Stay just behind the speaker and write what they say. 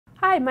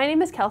Hi, my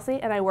name is Kelsey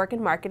and I work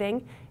in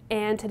marketing,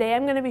 and today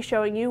I'm going to be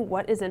showing you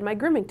what is in my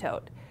grooming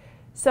tote.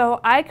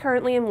 So I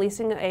currently am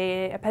leasing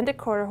a Pentic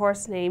quarter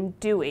horse named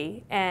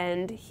Dewey,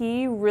 and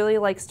he really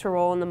likes to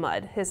roll in the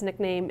mud. His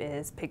nickname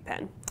is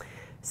Pigpen.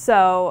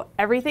 So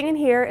everything in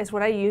here is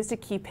what I use to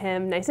keep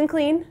him nice and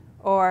clean,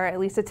 or at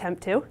least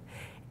attempt to,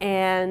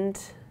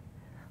 and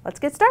let's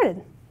get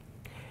started.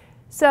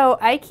 So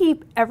I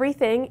keep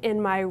everything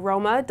in my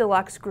Roma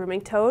Deluxe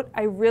grooming tote.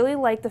 I really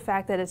like the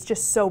fact that it's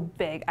just so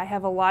big. I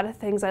have a lot of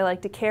things I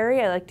like to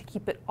carry. I like to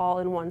keep it all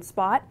in one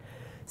spot.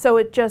 So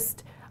it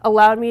just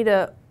allowed me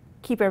to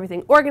keep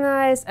everything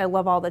organized. I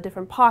love all the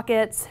different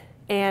pockets,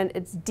 and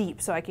it's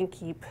deep, so I can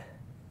keep,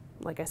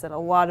 like I said, a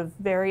lot of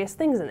various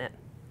things in it.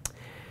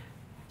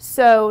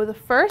 So the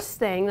first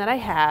thing that I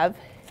have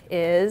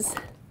is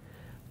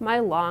my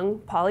long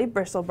poly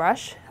bristle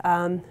brush.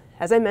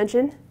 As I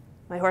mentioned,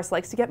 my horse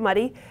likes to get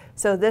muddy,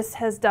 so this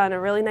has done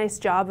a really nice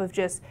job of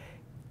just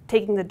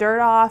taking the dirt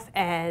off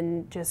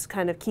and just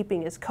kind of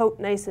keeping his coat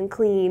nice and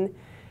clean.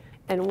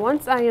 And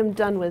once I am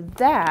done with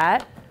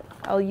that,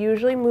 I'll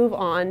usually move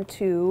on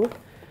to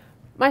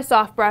my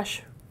soft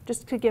brush,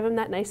 just to give him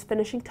that nice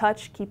finishing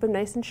touch, keep him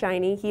nice and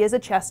shiny. He is a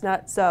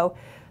chestnut, so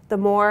the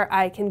more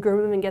I can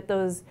groom him and get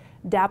those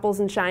dapples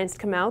and shines to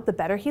come out, the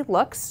better he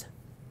looks.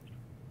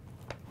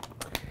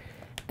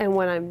 And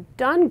when I'm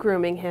done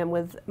grooming him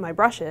with my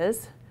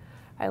brushes,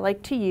 I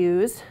like to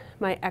use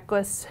my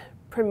Equus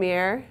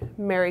Premier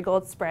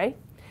Marigold Spray.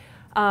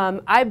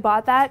 I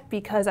bought that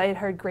because I had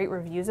heard great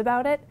reviews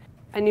about it.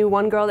 I knew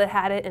one girl that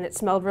had it and it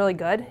smelled really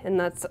good, and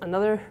that's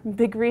another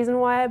big reason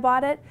why I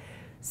bought it.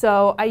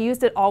 So I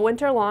used it all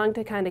winter long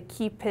to kind of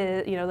keep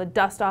his, the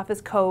dust off his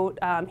coat.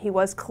 He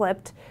was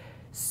clipped,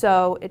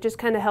 so it just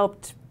kind of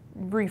helped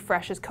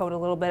refresh his coat a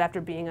little bit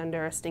after being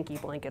under a stinky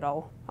blanket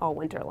all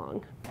winter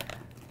long.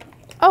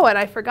 Oh, and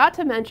I forgot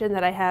to mention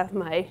that I have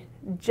my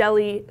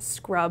jelly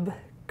scrub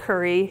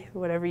curry,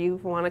 whatever you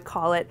want to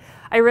call it.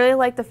 I really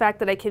like the fact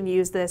that I can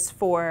use this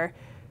for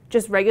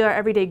just regular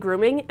everyday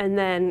grooming, and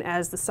then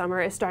as the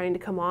summer is starting to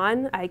come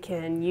on, I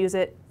can use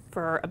it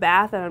for a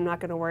bath and I'm not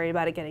going to worry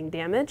about it getting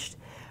damaged.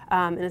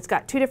 And it's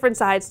got two different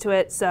sides to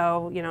it,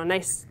 so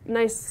nice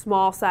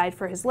small side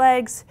for his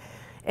legs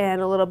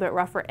and a little bit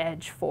rougher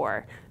edge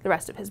for the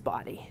rest of his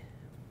body.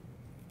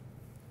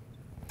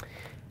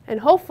 And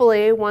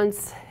hopefully,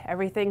 once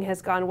everything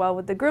has gone well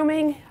with the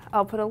grooming,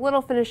 I'll put a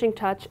little finishing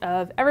touch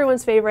of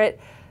everyone's favorite,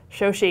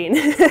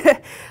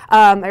 Shoshin.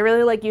 I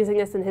really like using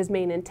this in his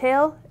mane and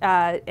tail,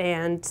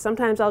 and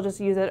sometimes I'll just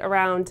use it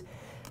around,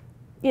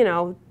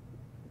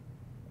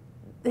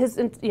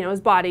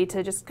 his body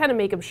to just kind of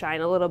make him shine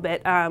a little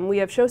bit. We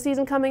have show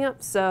season coming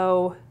up,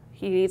 so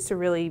he needs to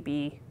really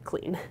be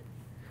clean.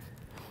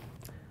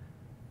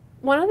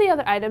 One of the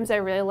other items I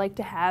really like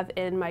to have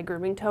in my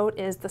grooming tote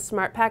is the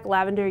SmartPak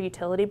Lavender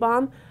Utility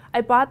Balm.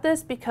 I bought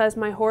this because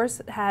my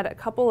horse had a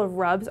couple of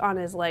rubs on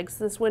his legs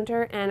this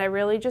winter, and I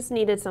really just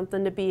needed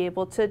something to be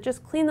able to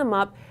just clean them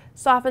up,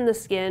 soften the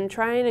skin,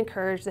 try and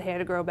encourage the hair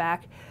to grow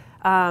back.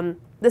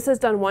 This has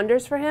done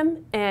wonders for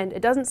him, and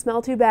it doesn't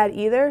smell too bad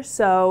either,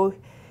 so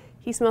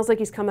he smells like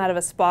he's come out of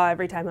a spa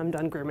every time I'm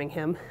done grooming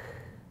him.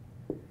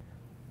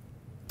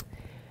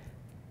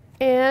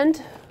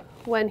 And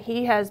when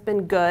he has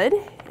been good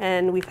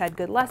and we've had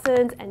good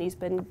lessons and he's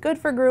been good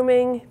for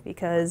grooming,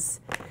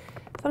 because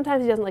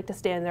sometimes he doesn't like to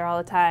stand there all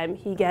the time,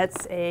 he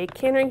gets a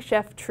Cannering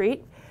Chef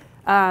treat.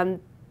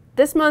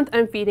 This month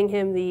I'm feeding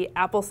him the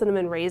apple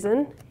cinnamon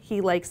raisin. He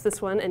likes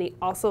this one, and he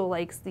also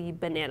likes the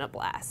banana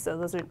blast. So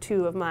those are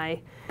two of my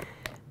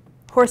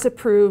horse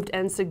approved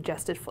and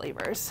suggested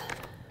flavors.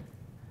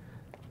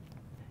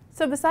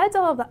 So besides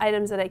all of the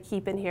items that I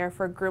keep in here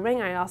for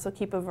grooming, I also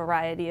keep a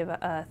variety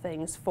of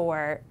things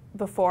for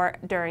before,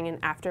 during, and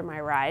after my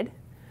ride.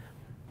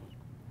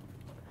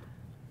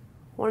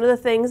 One of the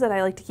things that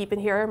I like to keep in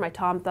here are my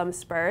Tom Thumb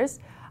spurs.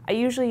 I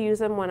usually use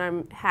them when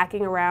I'm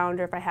hacking around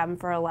or if I have them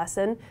for a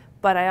lesson,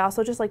 but I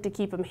also just like to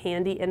keep them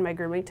handy in my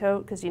grooming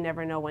tote because you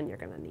never know when you're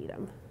going to need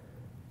them.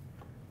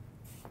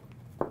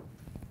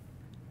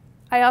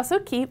 I also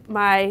keep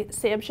my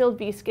Sam Shield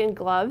V-Skin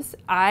gloves.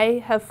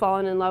 I have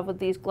fallen in love with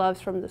these gloves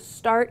from the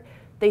start.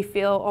 They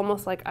feel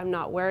almost like I'm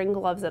not wearing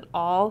gloves at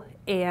all,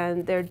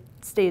 and they're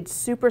stayed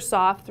super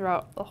soft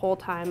throughout the whole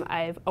time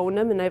I've owned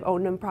them, and I've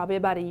owned them probably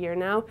about a year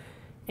now.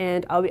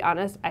 And I'll be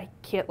honest, I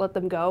can't let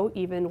them go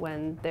even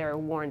when they're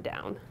worn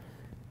down.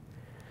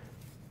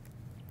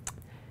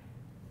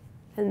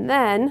 And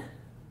then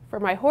for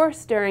my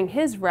horse during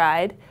his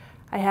ride,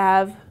 I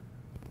have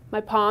my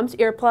Palms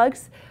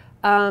earplugs.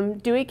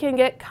 Dewey can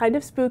get kind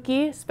of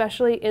spooky,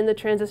 especially in the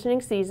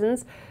transitioning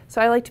seasons,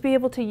 so I like to be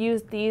able to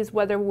use these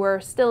whether we're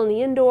still in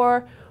the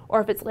indoor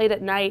or if it's late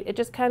at night. It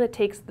just kind of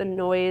takes the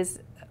noise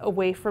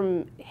away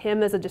from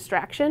him as a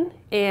distraction,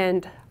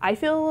 and I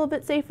feel a little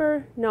bit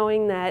safer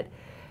knowing that,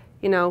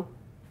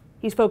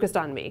 he's focused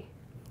on me.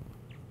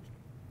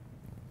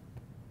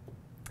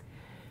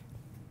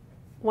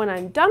 When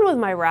I'm done with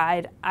my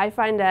ride, I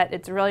find that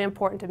it's really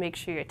important to make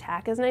sure your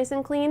tack is nice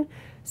and clean,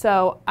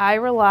 so I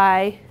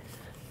rely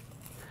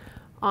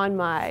on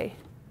my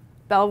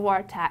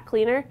Belvoir tack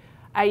cleaner.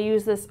 I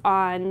use this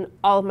on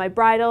all of my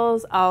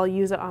bridles. I'll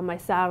use it on my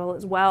saddle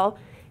as well,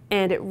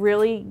 and it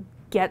really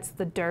gets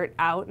the dirt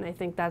out, and I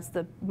think that's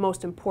the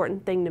most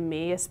important thing to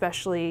me,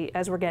 especially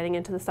as we're getting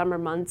into the summer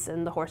months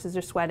and the horses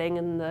are sweating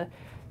and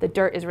the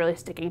dirt is really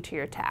sticking to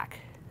your tack.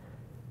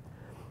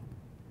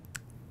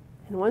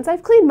 And once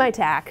I've cleaned my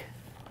tack,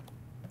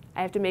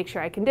 I have to make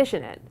sure I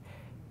condition it,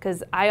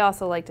 because I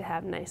also like to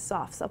have nice,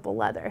 soft, supple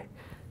leather.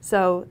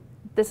 So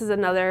this is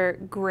another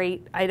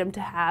great item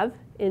to have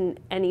in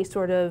any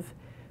sort of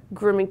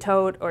grooming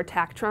tote or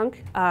tack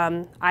trunk.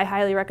 I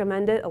highly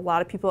recommend it. A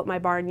lot of people at my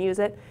barn use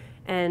it,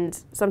 and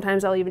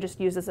sometimes I'll even just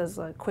use this as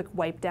a quick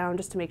wipe down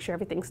just to make sure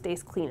everything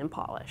stays clean and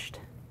polished.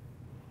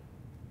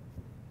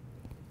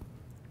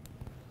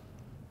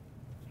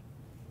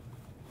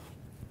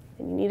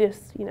 And you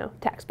need a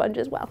tack sponge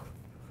as well.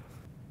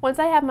 Once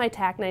I have my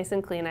tack nice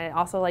and clean, I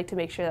also like to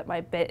make sure that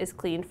my bit is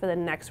clean for the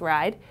next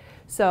ride.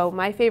 So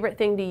my favorite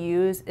thing to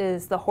use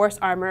is the Horse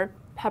Armor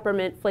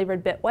peppermint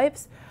flavored bit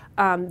wipes.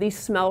 These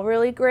smell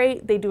really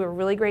great. They do a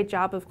really great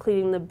job of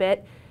cleaning the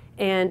bit,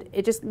 and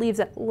it just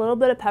leaves a little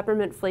bit of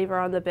peppermint flavor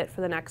on the bit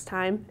for the next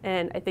time,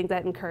 and I think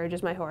that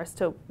encourages my horse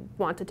to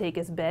want to take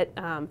his bit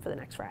for the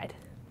next ride.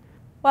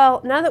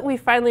 Well, now that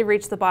we've finally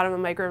reached the bottom of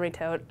my grooming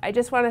tote, I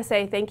just want to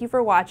say thank you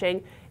for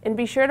watching, and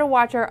be sure to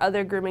watch our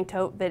other grooming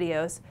tote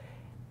videos.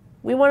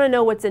 We want to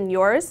know what's in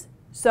yours,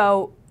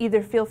 so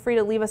either feel free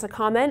to leave us a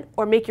comment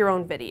or make your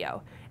own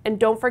video. And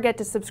don't forget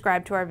to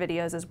subscribe to our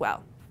videos as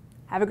well.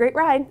 Have a great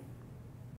ride!